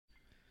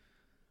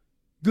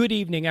Good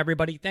evening,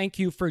 everybody. Thank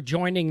you for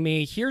joining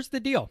me. Here's the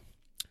deal.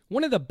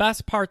 One of the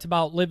best parts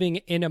about living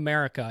in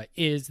America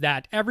is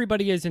that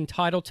everybody is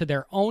entitled to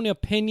their own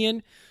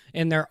opinion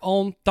and their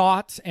own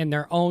thoughts and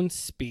their own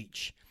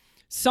speech.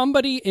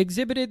 Somebody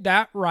exhibited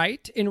that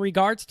right in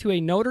regards to a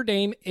Notre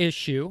Dame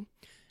issue,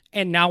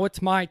 and now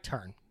it's my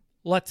turn.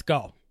 Let's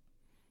go.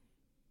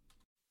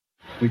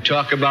 We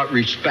talk about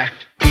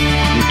respect.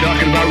 We're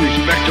talking about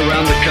respect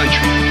around the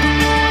country.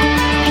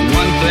 It's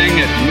one thing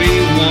that we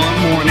want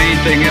more than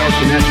anything else,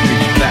 and that's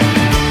respect.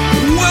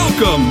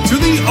 Welcome to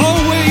the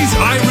Always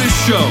Irish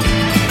Show.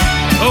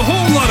 A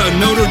whole lot of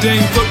Notre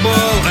Dame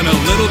football and a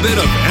little bit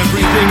of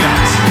everything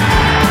else.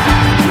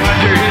 Go out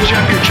there, hitch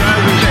up your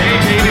child and say,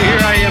 hey, baby,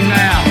 here I am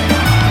now.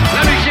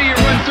 Let me see you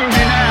run through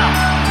me now.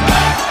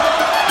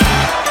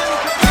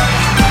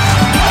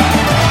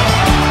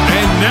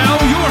 And now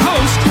your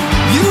host,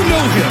 you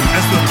know him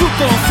as the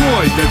football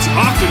Freud that's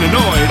often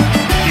annoyed.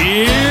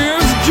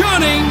 Here's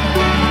Johnny.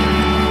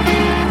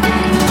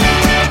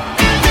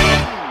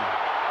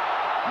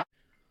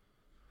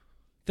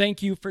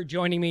 Thank you for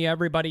joining me,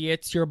 everybody.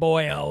 It's your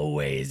boy,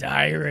 Always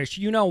Irish.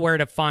 You know where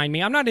to find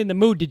me. I'm not in the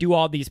mood to do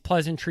all these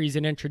pleasantries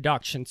and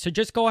introductions, so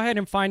just go ahead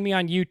and find me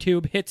on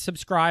YouTube. Hit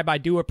subscribe. I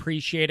do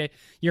appreciate it.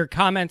 Your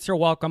comments are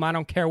welcome. I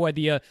don't care whether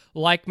you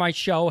like my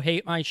show,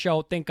 hate my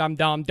show, think I'm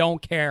dumb.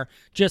 Don't care.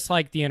 Just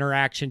like the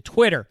interaction.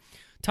 Twitter.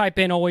 Type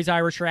in Always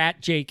Irish or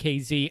at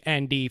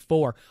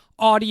JKZND4.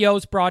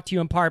 Audio's brought to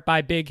you in part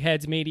by Big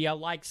Heads Media.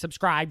 Like,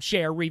 subscribe,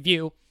 share,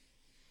 review.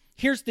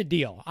 Here's the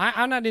deal.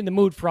 I'm not in the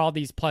mood for all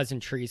these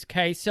pleasantries,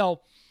 okay?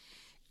 So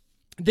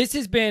this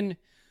has been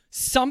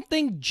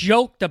something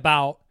joked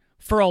about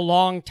for a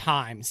long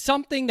time.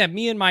 Something that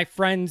me and my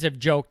friends have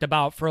joked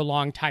about for a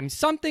long time.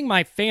 Something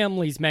my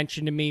family's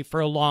mentioned to me for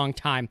a long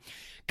time.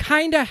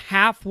 Kind of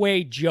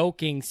halfway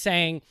joking,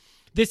 saying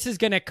this is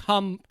going to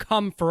come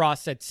for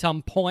us at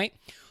some point.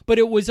 But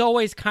it was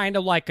always kind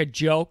of like a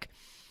joke.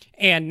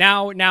 And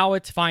now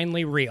it's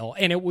finally real.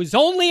 And it was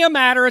only a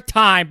matter of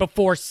time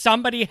before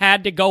somebody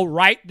had to go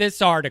write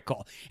this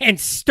article and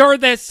stir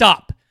this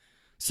up.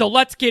 So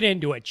let's get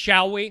into it,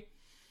 shall we?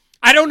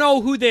 I don't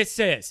know who this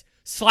is.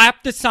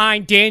 Slap the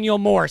sign, Daniel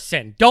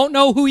Morrison. Don't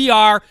know who you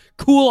are.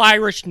 Cool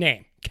Irish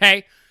name,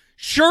 okay?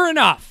 Sure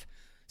enough,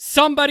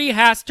 somebody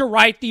has to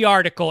write the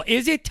article.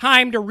 Is it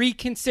time to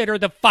reconsider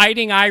the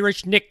Fighting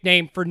Irish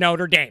nickname for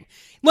Notre Dame?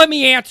 Let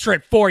me answer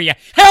it for you.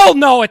 Hell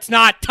no, it's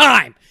not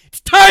time. It's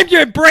time to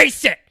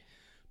embrace it.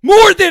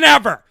 More than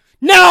ever.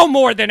 Now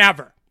more than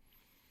ever.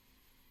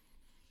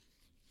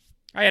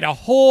 I had a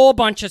whole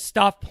bunch of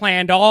stuff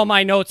planned, all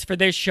my notes for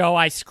this show.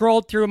 I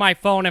scrolled through my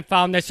phone and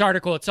found this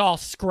article. It's all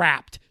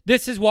scrapped.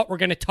 This is what we're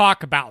going to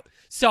talk about.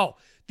 So,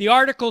 the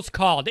article's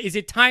called, Is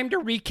It Time to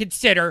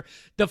Reconsider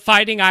the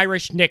Fighting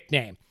Irish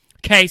Nickname?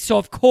 Okay, so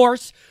of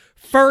course,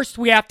 first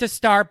we have to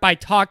start by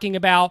talking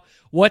about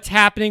what's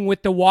happening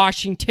with the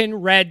Washington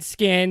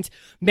Redskins.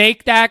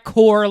 Make that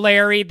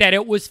corollary that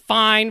it was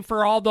fine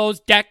for all those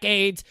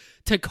decades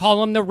to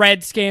call them the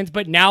Redskins,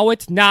 but now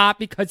it's not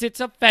because it's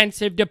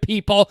offensive to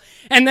people.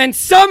 And then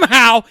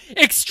somehow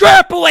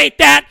extrapolate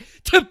that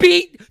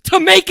to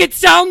make it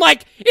sound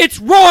like it's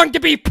wrong to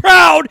be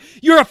proud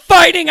you're a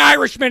fighting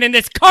Irishman in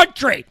this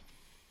country.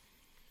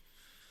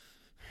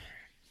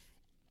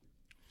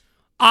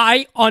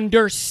 I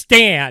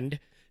understand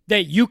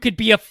that you could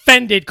be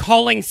offended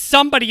calling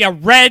somebody a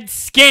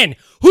redskin.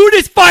 Who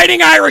does Fighting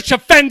Irish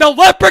offend? The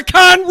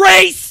leprechaun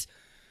race?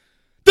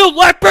 The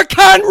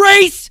leprechaun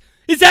race?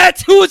 Is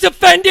that who is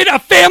offended? A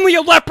family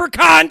of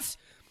leprechauns?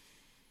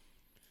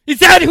 Is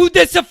that who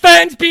this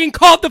offends, being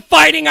called the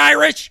Fighting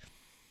Irish?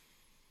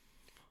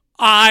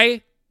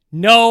 I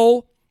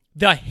know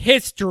the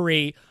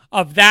history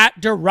of that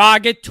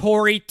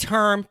derogatory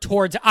term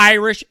towards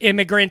Irish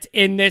immigrants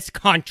in this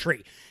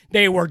country.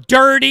 They were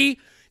dirty,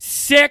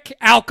 sick,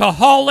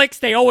 alcoholics.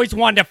 They always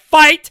wanted to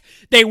fight.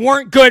 They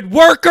weren't good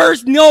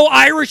workers. No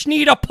Irish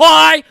need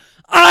apply.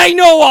 I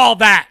know all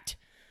that.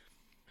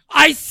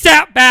 I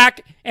sat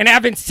back and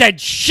haven't said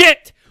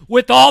shit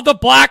with all the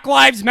Black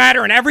Lives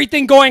Matter and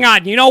everything going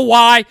on. You know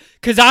why?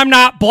 Because I'm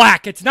not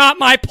black. It's not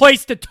my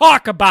place to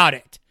talk about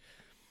it.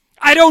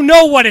 I don't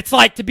know what it's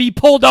like to be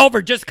pulled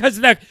over just because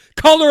of the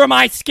color of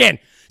my skin.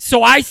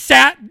 So I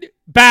sat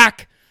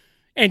back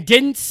and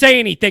didn't say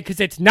anything because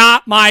it's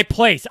not my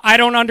place. I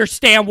don't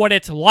understand what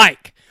it's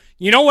like.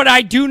 You know what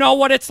I do know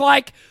what it's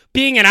like?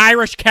 Being an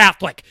Irish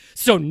Catholic.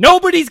 So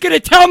nobody's going to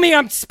tell me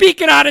I'm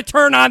speaking out of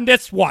turn on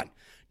this one.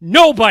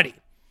 Nobody,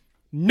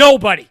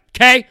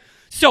 okay?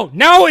 So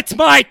now it's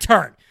my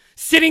turn.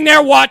 Sitting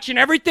there watching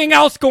everything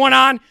else going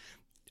on,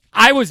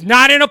 I was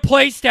not in a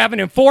place to have an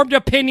informed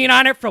opinion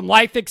on it from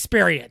life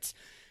experience.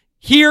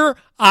 Here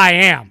I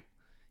am,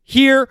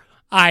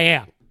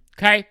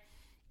 okay?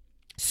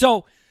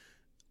 So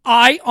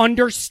I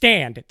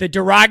understand the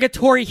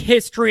derogatory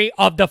history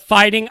of the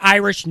Fighting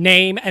Irish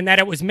name and that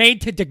it was made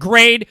to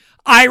degrade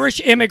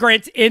Irish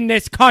immigrants in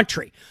this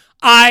country.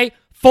 I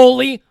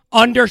fully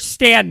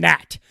understand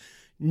that.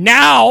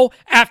 Now,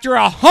 after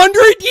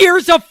 100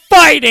 years of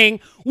fighting,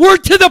 we're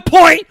to the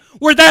point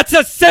where that's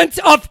a sense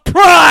of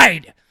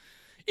pride.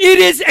 It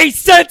is a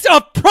sense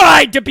of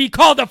pride to be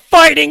called a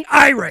Fighting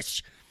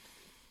Irish.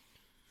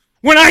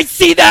 When I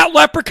see that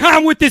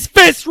leprechaun with his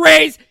fist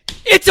raised,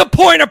 it's a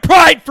point of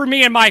pride for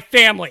me and my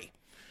family.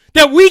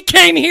 That we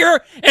came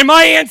here and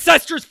my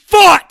ancestors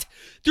fought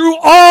through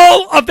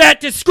all of that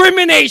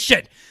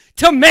discrimination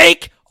to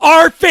make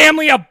our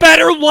family a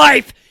better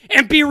life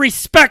and be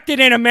respected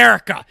in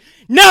America.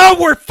 Now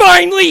we're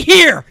finally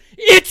here.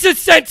 It's a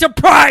sense of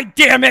pride,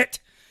 damn it.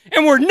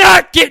 And we're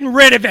not getting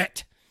rid of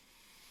it.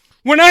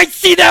 When I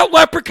see that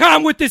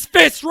leprechaun with his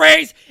fist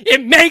raised,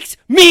 it makes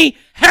me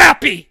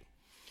happy.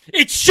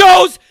 It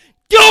shows,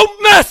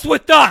 don't mess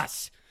with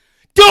us.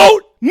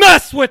 Don't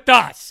mess with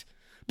us.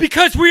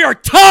 Because we are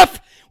tough.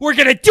 We're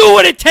going to do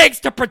what it takes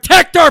to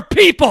protect our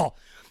people.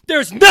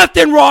 There's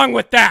nothing wrong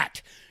with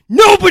that.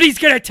 Nobody's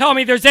going to tell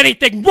me there's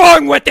anything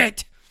wrong with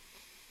it.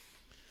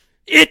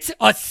 It's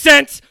a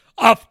sense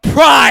of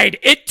pride.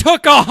 It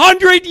took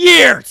 100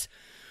 years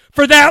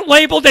for that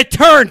label to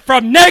turn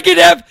from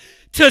negative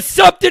to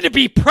something to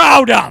be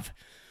proud of.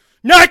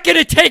 Not going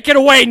to take it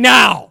away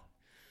now.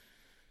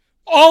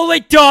 All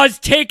it does,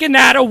 taking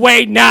that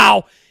away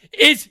now,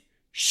 is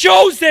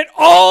shows that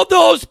all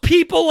those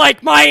people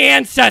like my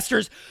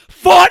ancestors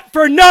fought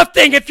for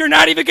nothing if you're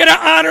not even going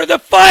to honor the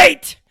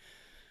fight.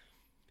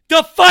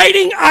 The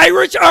Fighting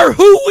Irish are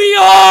who we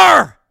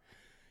are.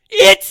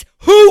 It's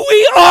who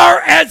we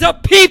are as a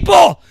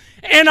people,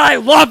 and I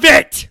love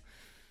it.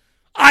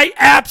 I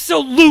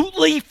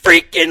absolutely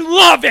freaking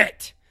love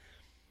it.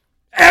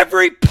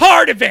 Every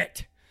part of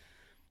it.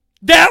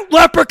 That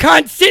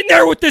leprechaun sitting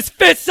there with his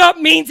fists up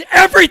means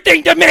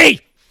everything to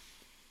me.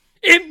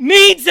 It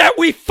means that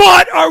we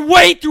fought our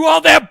way through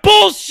all that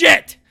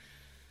bullshit.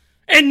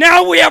 And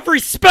now we have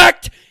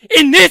respect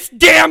in this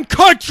damn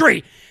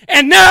country.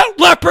 And that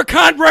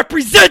leprechaun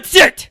represents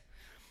it.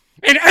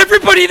 And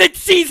everybody that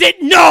sees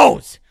it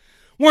knows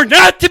we're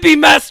not to be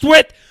messed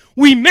with.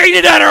 We made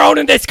it on our own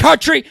in this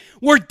country.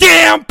 We're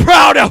damn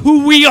proud of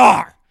who we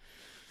are.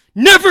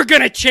 Never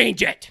gonna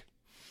change it.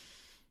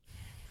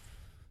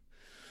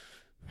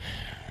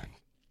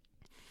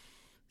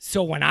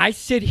 So when I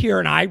sit here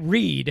and I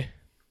read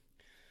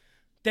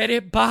that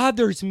it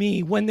bothers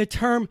me when the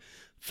term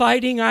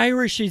Fighting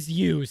Irish is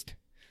used,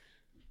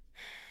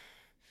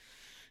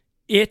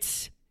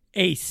 it's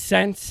a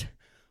sense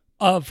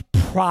of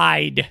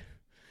pride.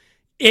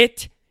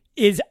 It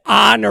is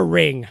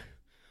honoring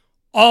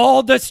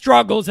all the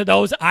struggles of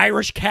those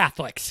Irish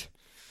Catholics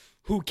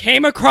who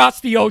came across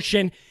the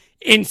ocean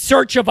in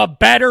search of a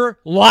better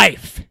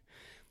life.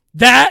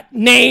 That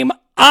name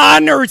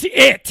honors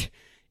it.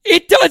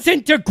 It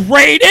doesn't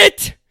degrade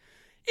it.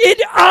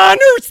 It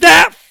honors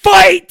that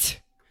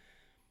fight.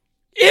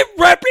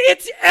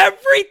 It's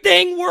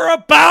everything we're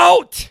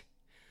about.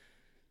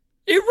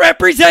 It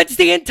represents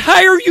the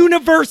entire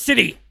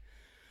university.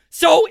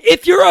 So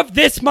if you're of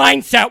this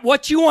mindset,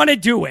 what you want to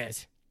do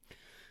is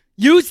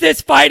use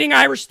this Fighting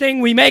Irish thing.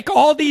 We make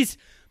all these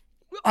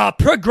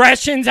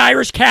progressions,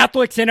 Irish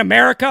Catholics in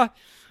America,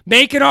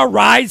 making our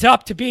rise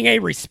up to being a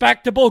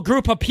respectable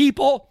group of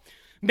people,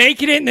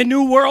 making it in the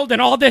new world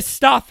and all this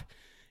stuff.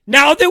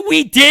 Now that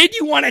we did,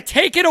 you want to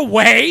take it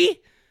away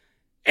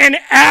and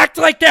act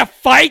like that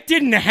fight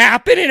didn't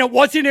happen and it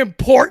wasn't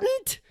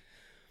important?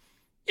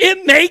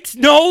 It makes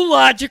no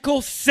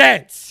logical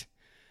sense.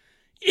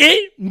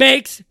 It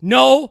makes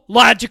no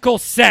logical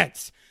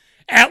sense.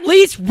 At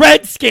least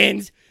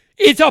Redskins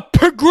is a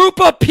group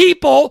of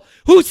people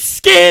whose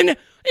skin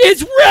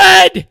is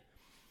red.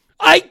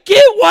 I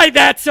get why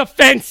that's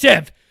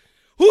offensive.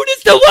 Who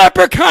does the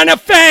leprechaun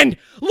offend?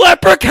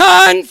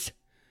 Leprechauns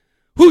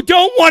who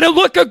don't want to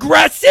look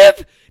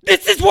aggressive?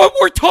 This is what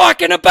we're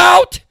talking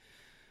about?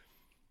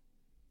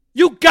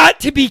 You got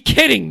to be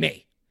kidding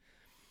me.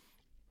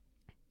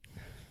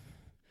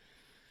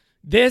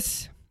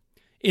 This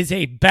is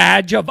a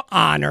badge of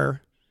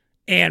honor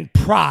and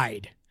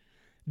pride.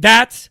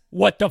 That's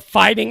what the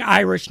Fighting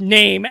Irish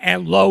name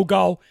and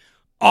logo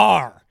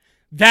are.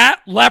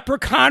 That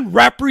leprechaun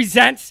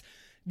represents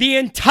the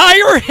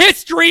entire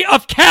history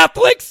of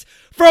Catholics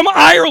from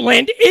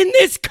Ireland in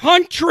this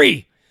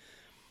country.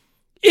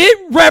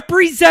 It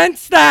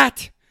represents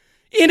that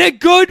in a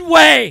good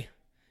way,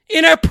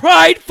 in a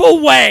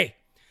prideful way,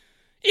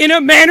 in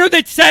a manner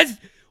that says,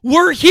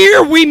 we're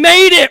here, we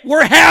made it,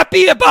 we're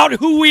happy about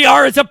who we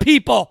are as a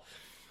people.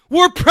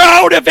 We're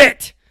proud of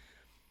it.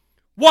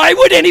 Why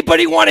would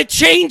anybody want to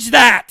change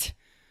that?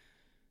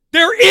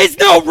 There is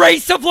no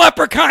race of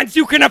leprechauns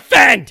you can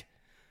offend.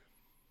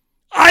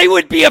 I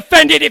would be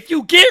offended if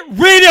you get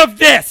rid of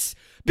this,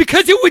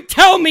 because it would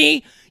tell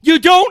me you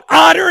don't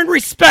honor and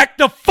respect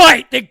the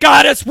fight that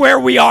got us where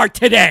we are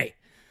today.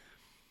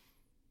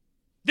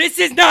 This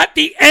is not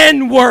the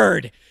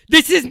N-word.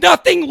 This is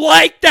nothing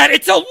like that.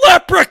 It's a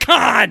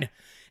leprechaun.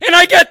 And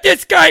I got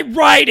this guy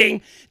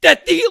writing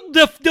that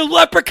the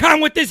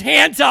leprechaun with his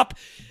hands up,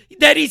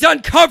 that he's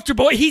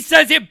uncomfortable. He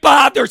says it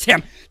bothers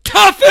him.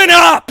 Toughen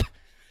up.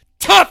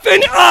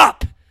 Toughen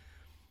up.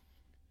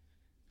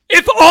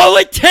 If all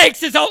it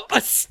takes is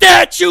a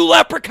statue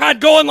leprechaun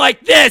going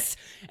like this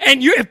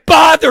and it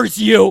bothers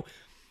you,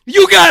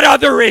 you got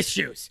other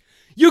issues.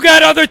 You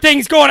got other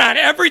things going on.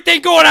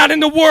 Everything going on in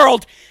the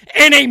world,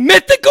 and a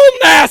mythical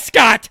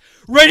mascot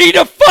ready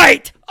to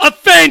fight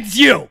offends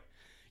you.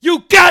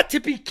 You got to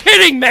be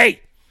kidding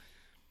me.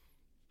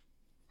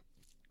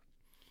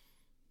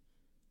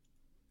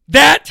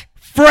 That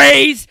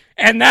phrase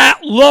and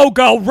that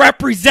logo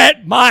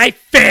represent my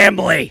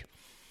family.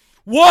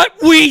 What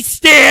we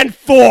stand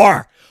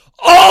for.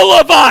 All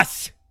of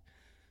us.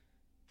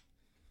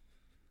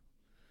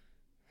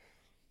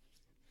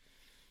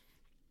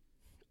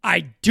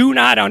 I do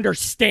not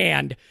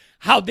understand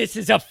how this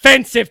is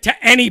offensive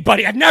to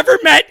anybody. I've never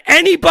met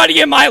anybody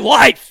in my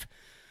life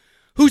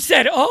who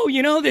said, oh,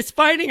 you know, this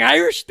Fighting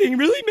Irish thing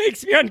really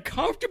makes me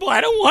uncomfortable.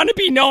 I don't want to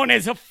be known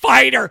as a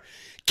fighter.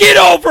 Get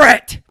over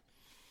it.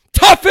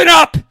 Toughen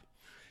up.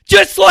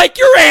 Just like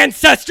your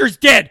ancestors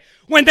did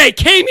when they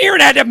came here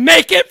and had to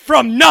make it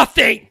from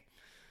nothing.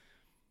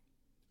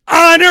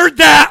 Honor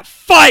that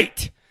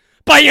fight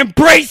by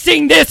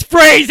embracing this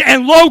phrase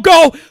and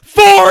logo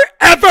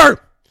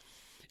forever.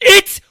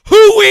 It's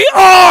who we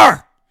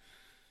are.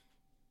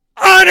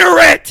 Honor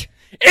it.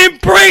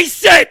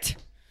 Embrace it.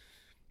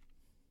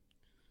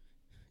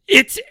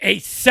 It's a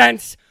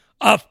sense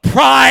of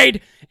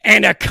pride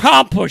and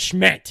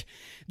accomplishment.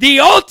 The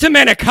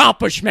ultimate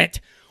accomplishment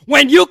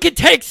when you can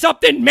take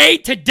something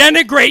made to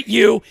denigrate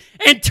you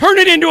and turn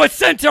it into a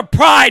sense of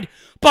pride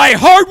by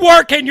hard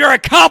work and your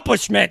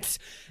accomplishments.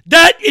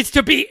 That is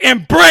to be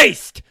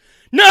embraced,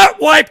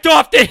 not wiped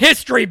off the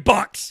history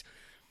books.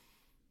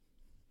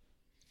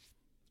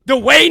 The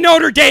way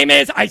Notre Dame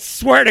is, I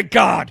swear to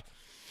God,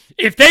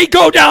 if they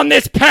go down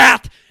this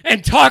path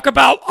and talk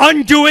about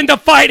undoing the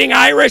Fighting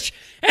Irish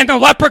and the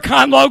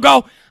Leprechaun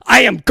logo,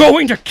 I am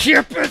going to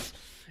campus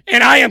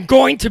and I am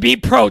going to be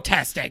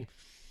protesting.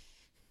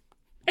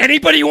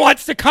 Anybody who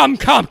wants to come,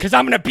 because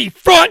I'm going to be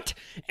front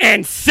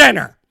and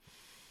center.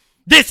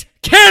 This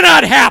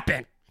cannot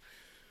happen.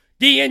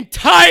 The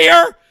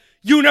entire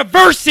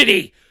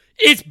university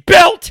is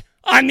built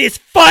on this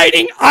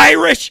Fighting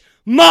Irish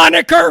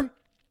moniker,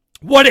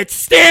 what it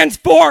stands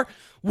for,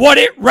 what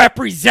it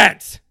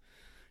represents.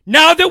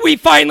 Now that we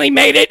finally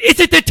made it, is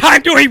it the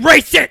time to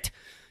erase it?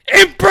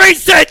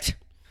 Embrace it!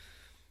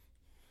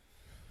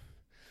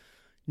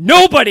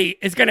 Nobody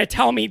is going to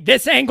tell me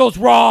this angle's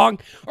wrong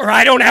or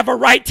I don't have a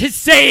right to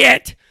say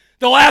it.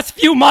 The last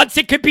few months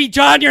it could be,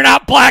 John, you're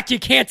not black, you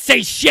can't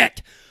say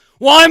shit.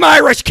 Well, I'm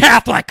Irish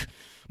Catholic.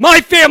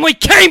 My family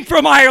came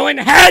from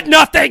Ireland, had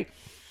nothing,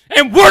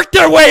 and worked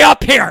their way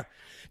up here.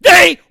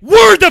 They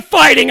were the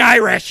Fighting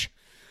Irish.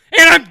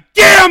 And I'm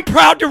damn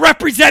proud to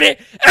represent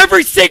it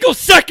every single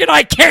second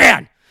I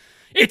can.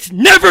 It's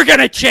never going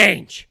to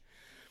change.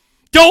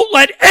 Don't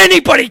let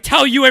anybody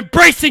tell you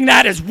embracing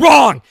that is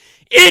wrong.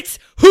 It's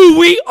who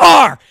we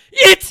are.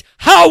 It's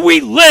how we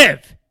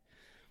live.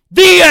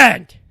 The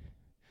end.